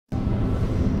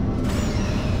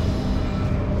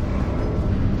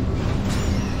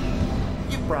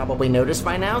probably noticed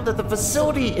by now that the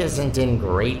facility isn't in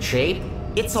great shape.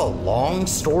 It's a long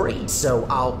story, so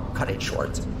I'll cut it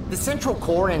short. The central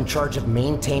core in charge of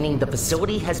maintaining the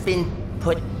facility has been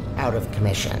put out of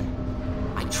commission.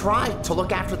 I tried to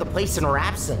look after the place in her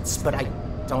absence, but I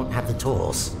don't have the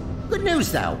tools. Good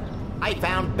news, though. I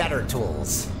found better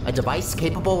tools. A device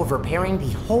capable of repairing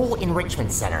the whole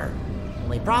enrichment center.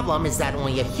 Only problem is that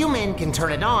only a human can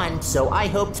turn it on, so I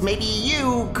hoped maybe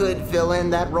you could fill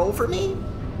in that role for me.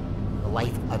 The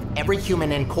life of every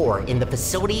human and core in the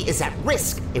facility is at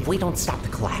risk if we don't stop the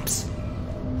collapse.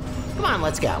 Come on,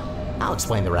 let's go. I'll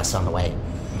explain the rest on the way.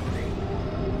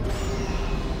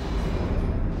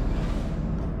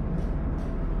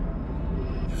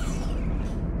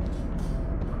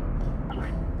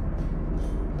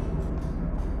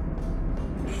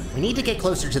 We need to get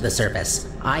closer to the surface.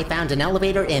 I found an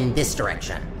elevator in this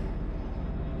direction.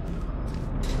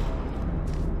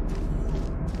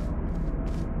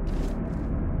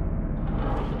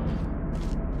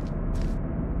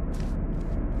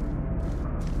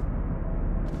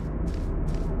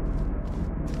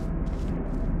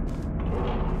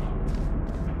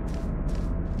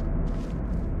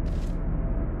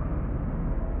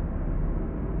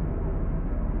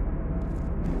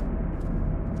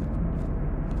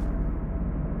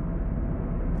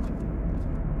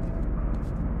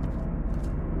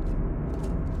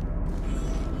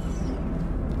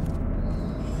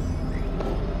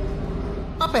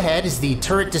 Up ahead is the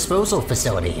turret disposal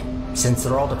facility. Since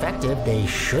they're all defective, they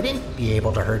shouldn't be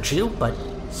able to hurt you, but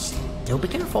still be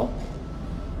careful.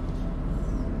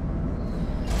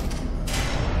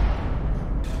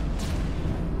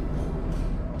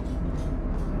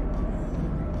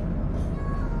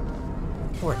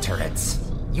 Poor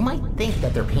turrets. You might think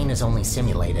that their pain is only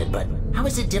simulated, but how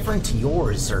is it different to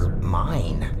yours or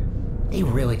mine? They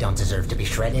really don't deserve to be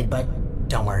shredded, but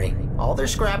don't worry, all their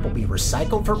scrap will be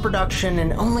recycled for production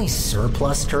and only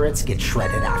surplus turrets get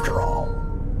shredded after all.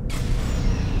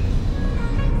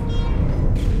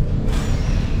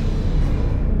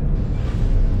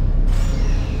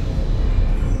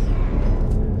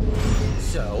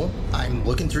 So, I'm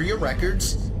looking through your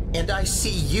records, and I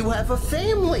see you have a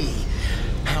family.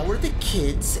 How are the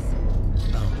kids?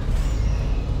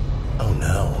 Oh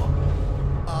no.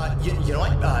 You know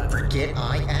what? Forget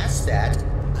I asked that.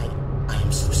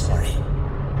 I'm so sorry.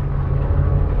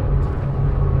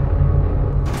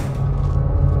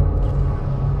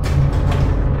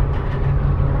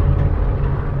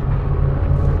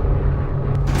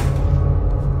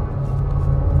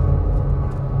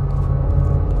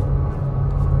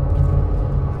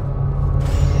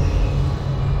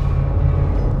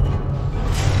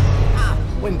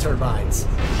 Wind turbines.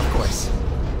 Of course.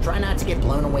 Try not to get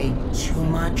blown away too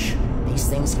much. These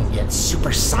things can get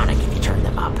supersonic if you turn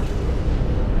them up.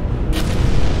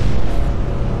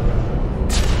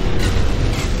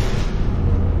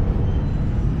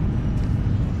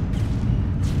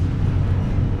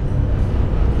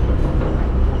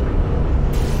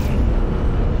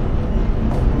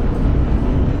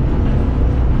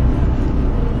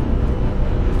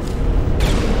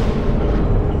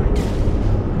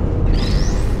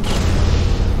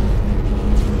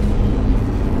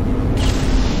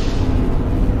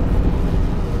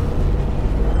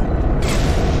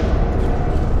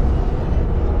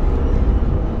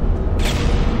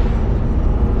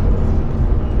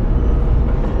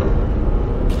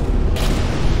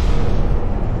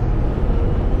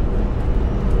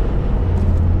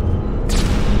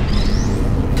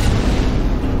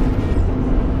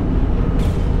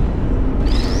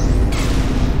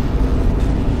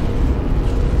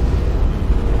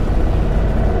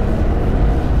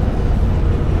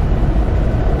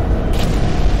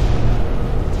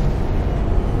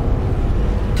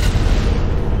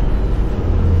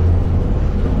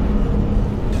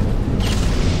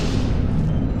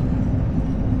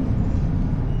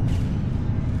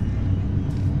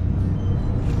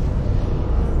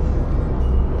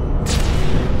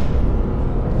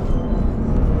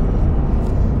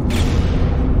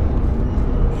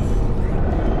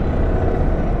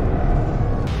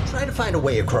 Find a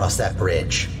way across that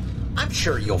bridge. I'm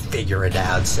sure you'll figure it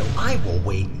out, so I will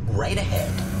wait right ahead.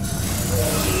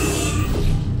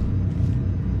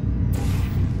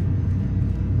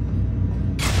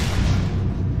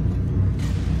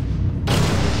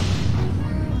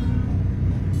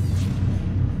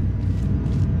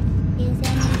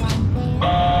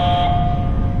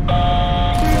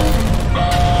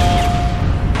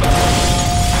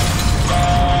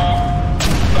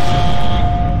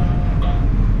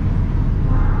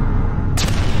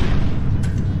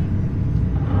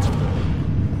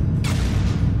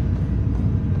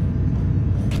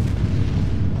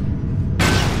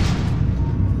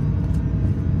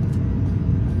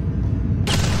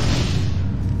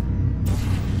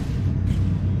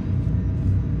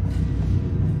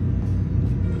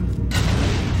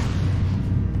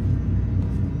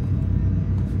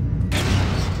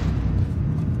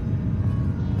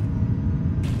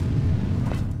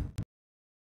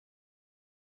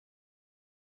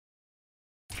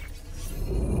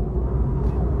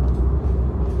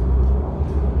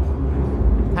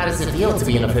 How does it feel to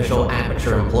be an official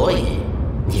Aperture employee?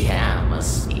 Yeah,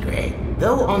 must be great.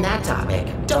 Though on that topic,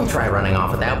 don't try running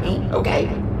off without me, okay?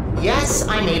 Yes,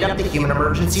 I made up the human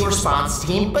emergency response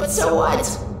team, but so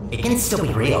what? It can still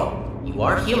be real. You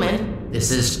are human.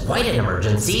 This is quite an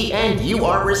emergency, and you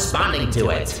are responding to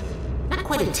it. Not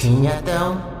quite a team yet,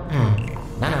 though.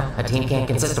 No, a team can't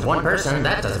consist of one person.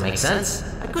 That doesn't make sense.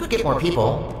 I could get more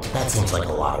people. That seems like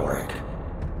a lot of work.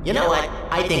 You know what?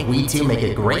 I think we two make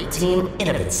a great team in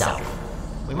of itself.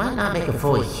 We might not make a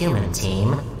fully human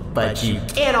team, but you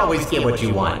can't always get what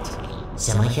you want.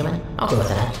 Semi-human? I'll go with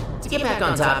that. To get back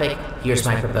on topic, here's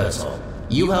my proposal.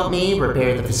 You help me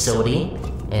repair the facility,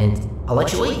 and I'll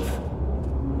let you leave.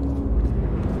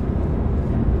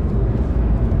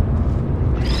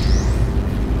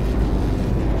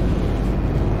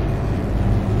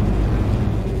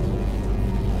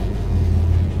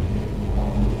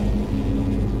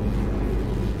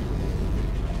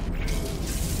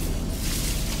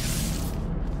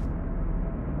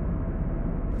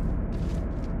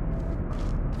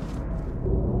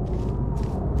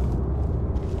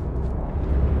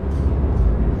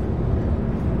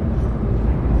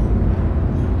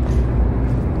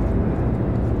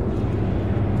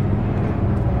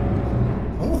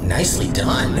 Nicely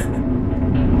done.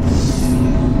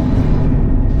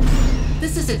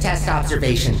 This is a test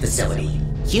observation facility.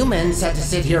 Humans have to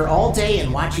sit here all day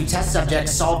and watch you test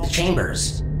subjects solve the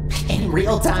chambers. In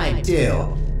real time,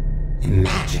 too.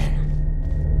 Imagine.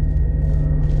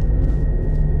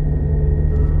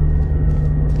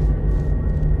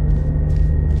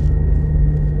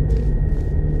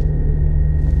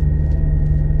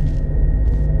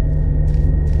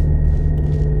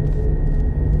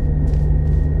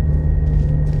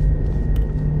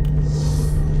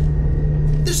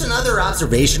 There's another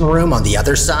observation room on the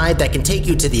other side that can take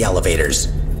you to the elevators.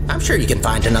 I'm sure you can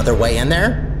find another way in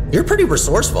there. You're pretty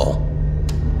resourceful.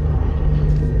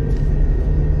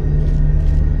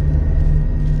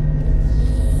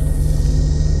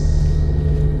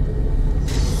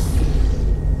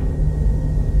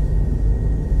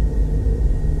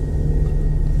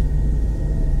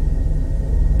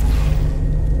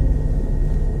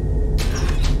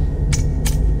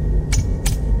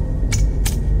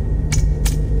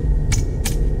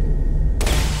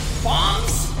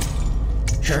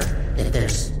 Sure, if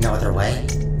there's no other way.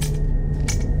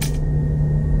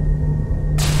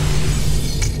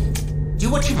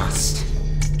 Do what you must.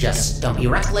 Just don't be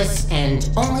reckless and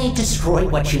only destroy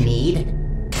what you need.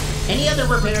 Any other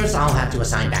repairs I'll have to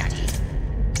assign back to you.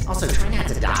 Also, try not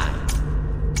to die.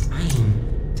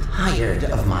 I'm tired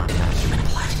of mopping up human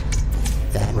blood.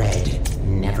 That red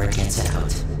never gets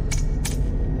out.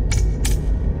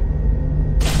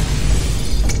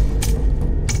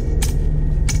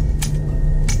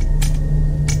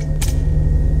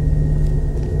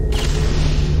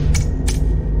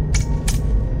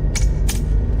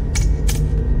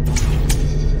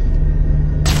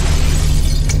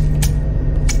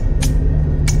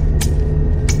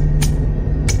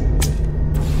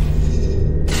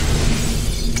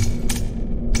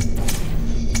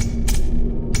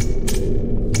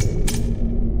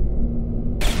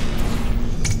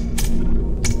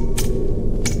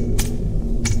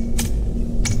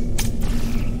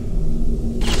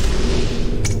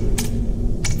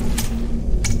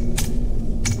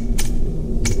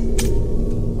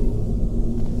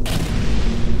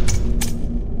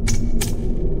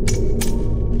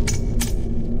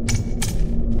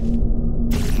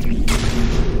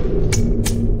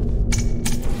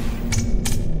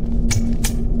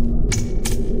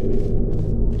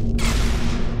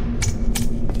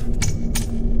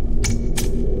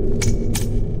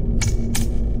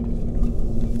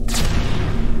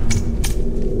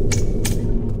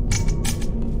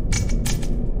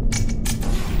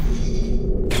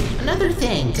 Another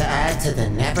thing to add to the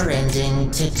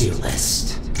never-ending to-do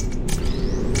list.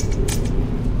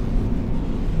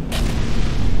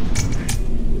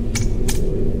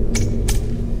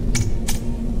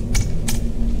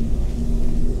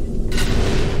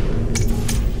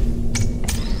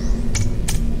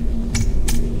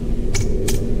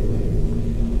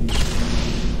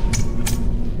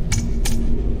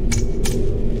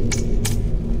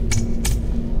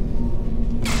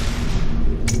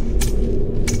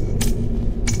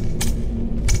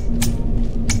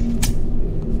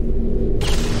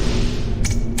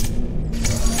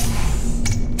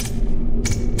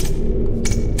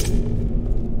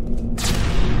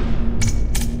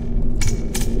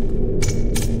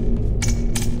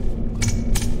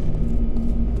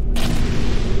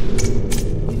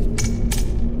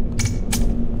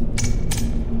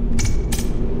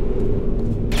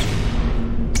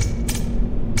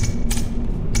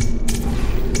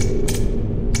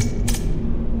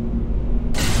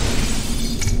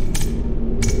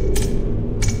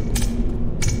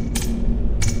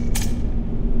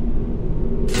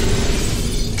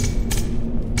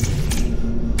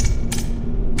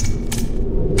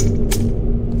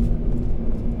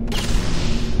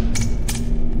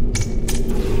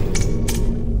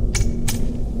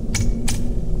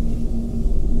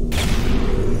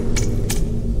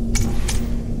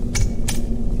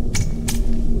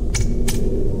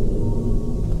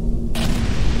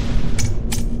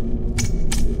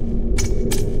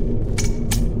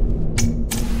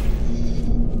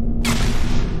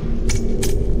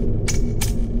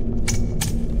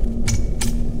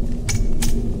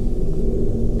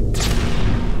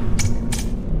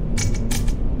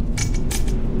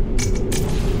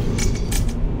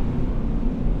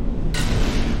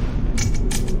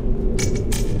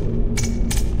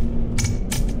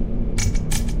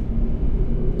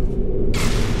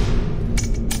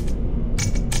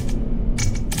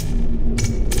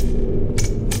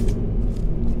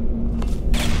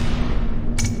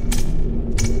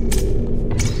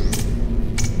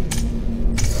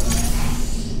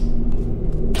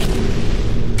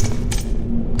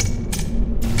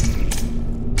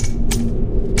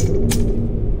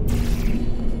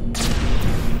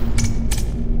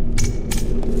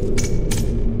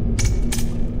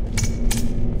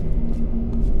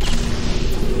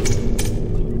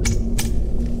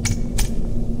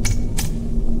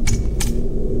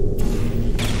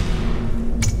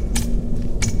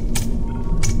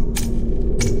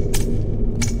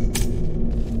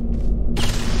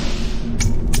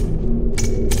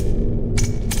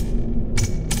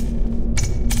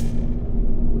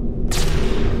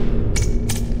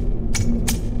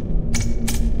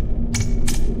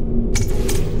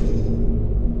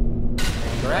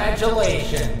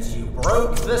 Congratulations, you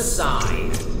broke the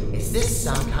sign. Is this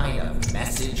some kind of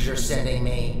message you're sending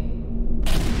me?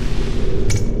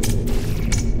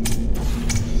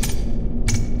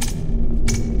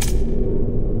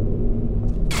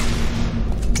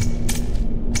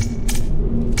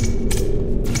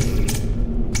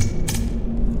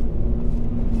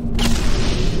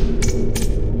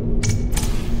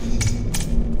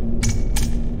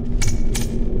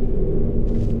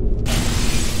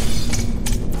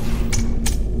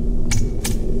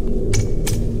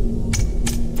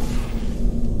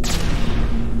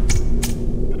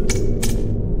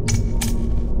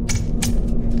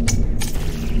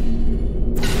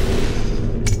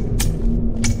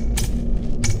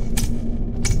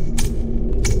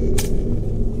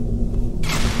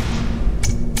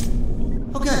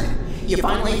 You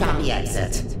finally found the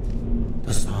exit.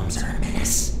 Those bombs are a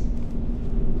menace.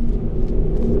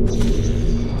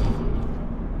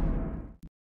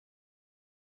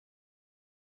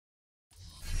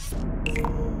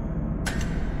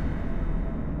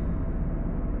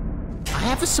 I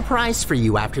have a surprise for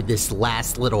you after this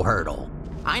last little hurdle.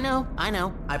 I know.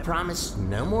 I promised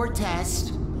no more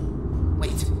tests.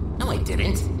 Wait, no I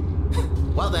didn't.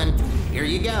 Well then, here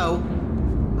you go.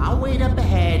 I'll wait up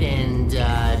ahead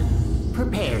and,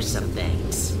 prepare some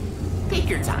things. Take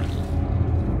your time.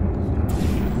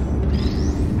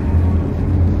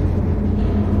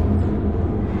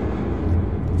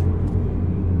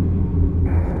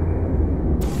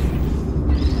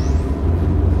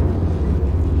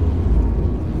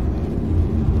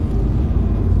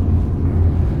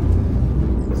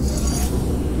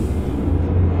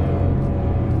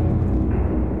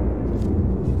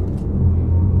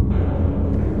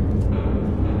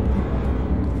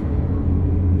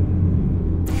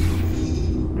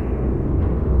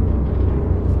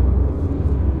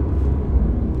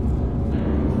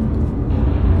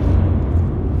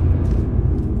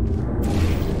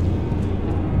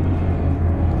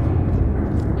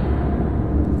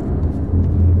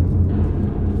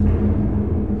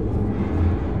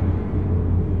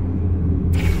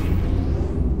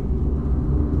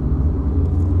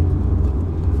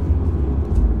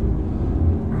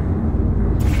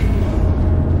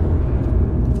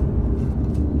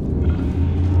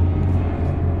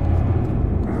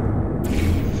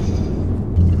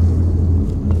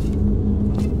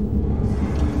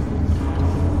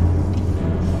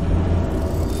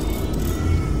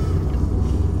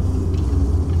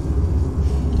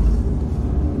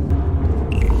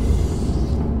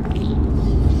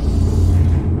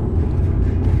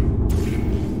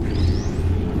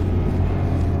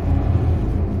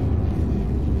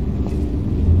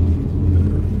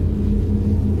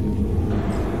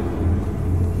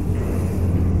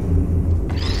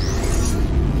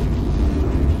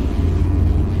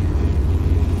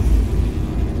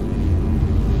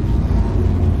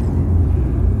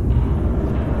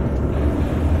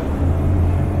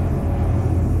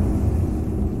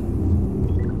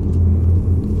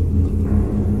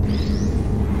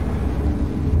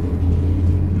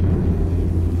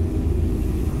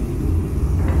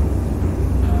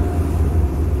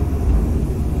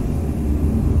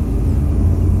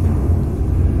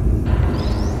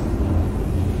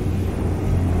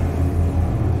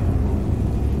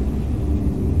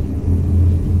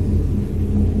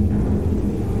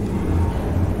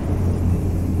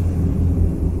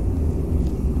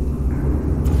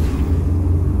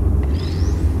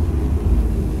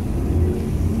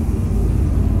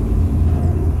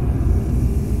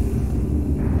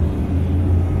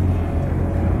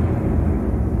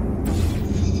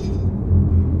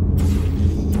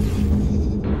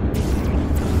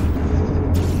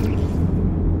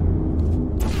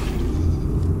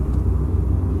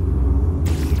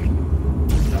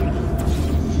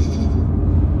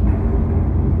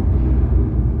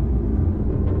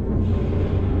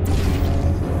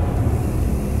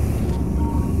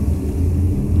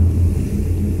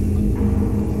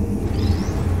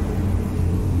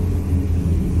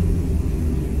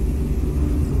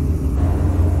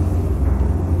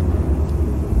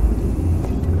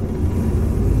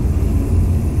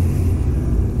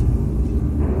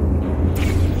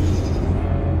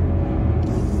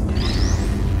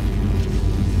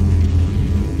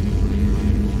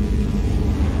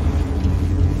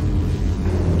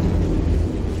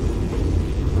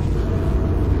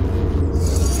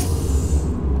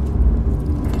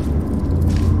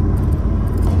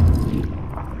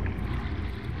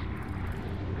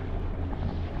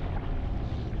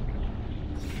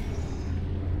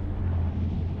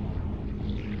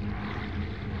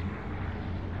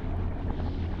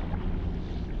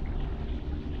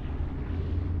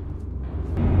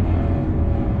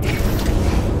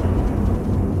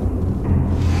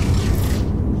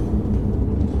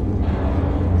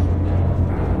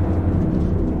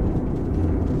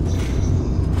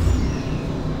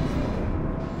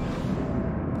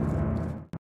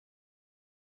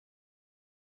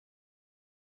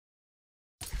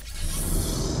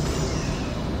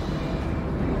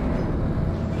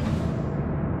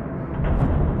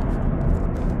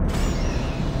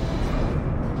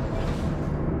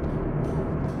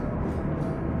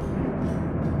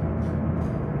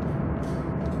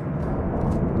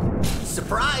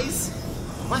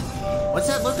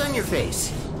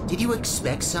 face. Did you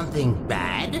expect something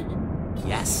bad?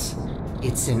 Yes,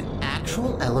 it's an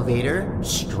actual elevator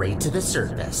straight to the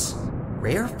surface.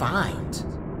 Rare find.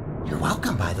 You're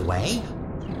welcome, by the way.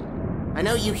 I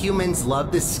know you humans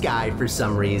love the sky for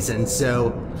some reason,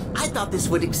 so I thought this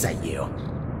would excite you.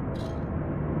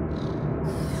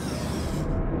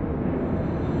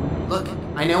 Look,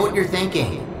 I know what you're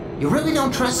thinking. You really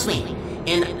don't trust me,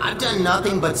 and I've done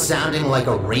nothing but sounding like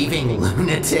a raving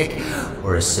lunatic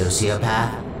or a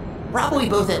sociopath. Probably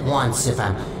both at once, if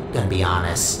I'm gonna be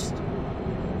honest.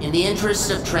 In the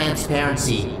interest of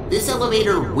transparency, this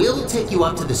elevator will take you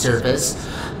up to the surface.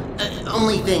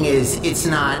 Only thing is, it's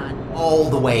not all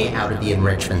the way out of the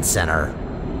enrichment center.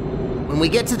 When we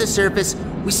get to the surface,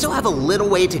 we still have a little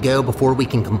way to go before we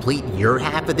can complete your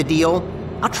half of the deal.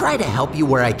 I'll try to help you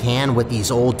where I can with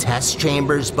these old test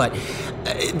chambers, but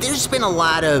there's been a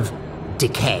lot of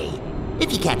decay,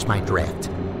 if you catch my drift.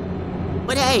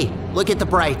 But hey, look at the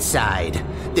bright side.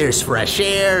 There's fresh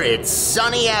air, it's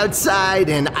sunny outside,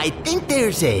 and I think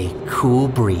there's a cool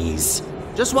breeze.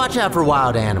 Just watch out for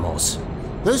wild animals.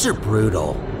 Those are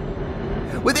brutal.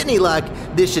 With any luck,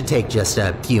 this should take just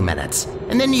a few minutes,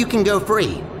 and then you can go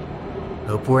free.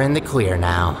 Hope we're in the clear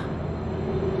now.